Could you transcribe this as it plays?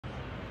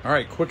All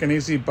right, quick and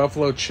easy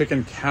buffalo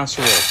chicken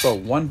casserole. So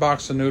 1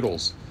 box of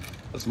noodles,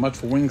 as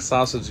much wing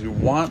sauce as you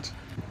want.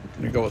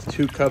 I'm gonna go with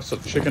 2 cups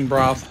of chicken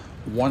broth,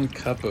 1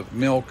 cup of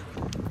milk,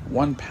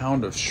 1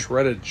 pound of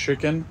shredded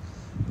chicken.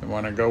 You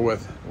want to go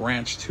with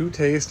ranch to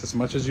taste, as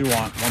much as you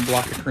want. 1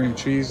 block of cream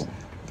cheese,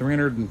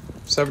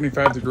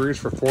 375 degrees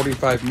for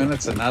 45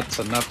 minutes, and that's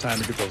enough time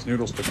to get those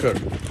noodles to cook.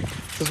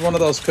 This is one of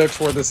those cooks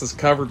where this is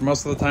covered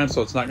most of the time,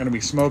 so it's not going to be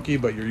smoky,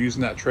 but you're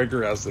using that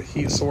Traeger as the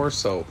heat source.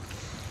 So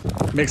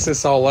mix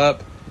this all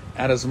up,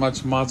 add as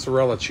much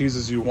mozzarella cheese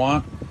as you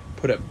want,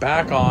 put it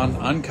back on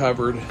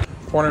uncovered,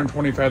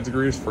 425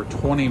 degrees for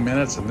 20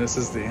 minutes, and this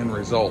is the end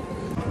result.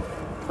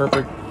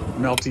 Perfect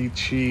melty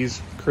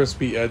cheese,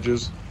 crispy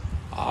edges.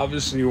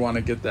 Obviously you want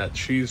to get that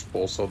cheese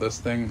pull, so this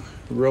thing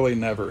really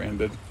never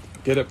ended.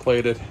 Get it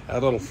plated,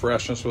 add a little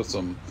freshness with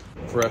some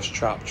fresh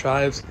chopped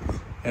chives,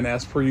 and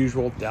as per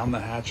usual, down the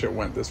hatch it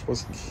went. This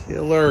was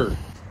killer.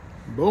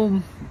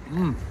 Boom.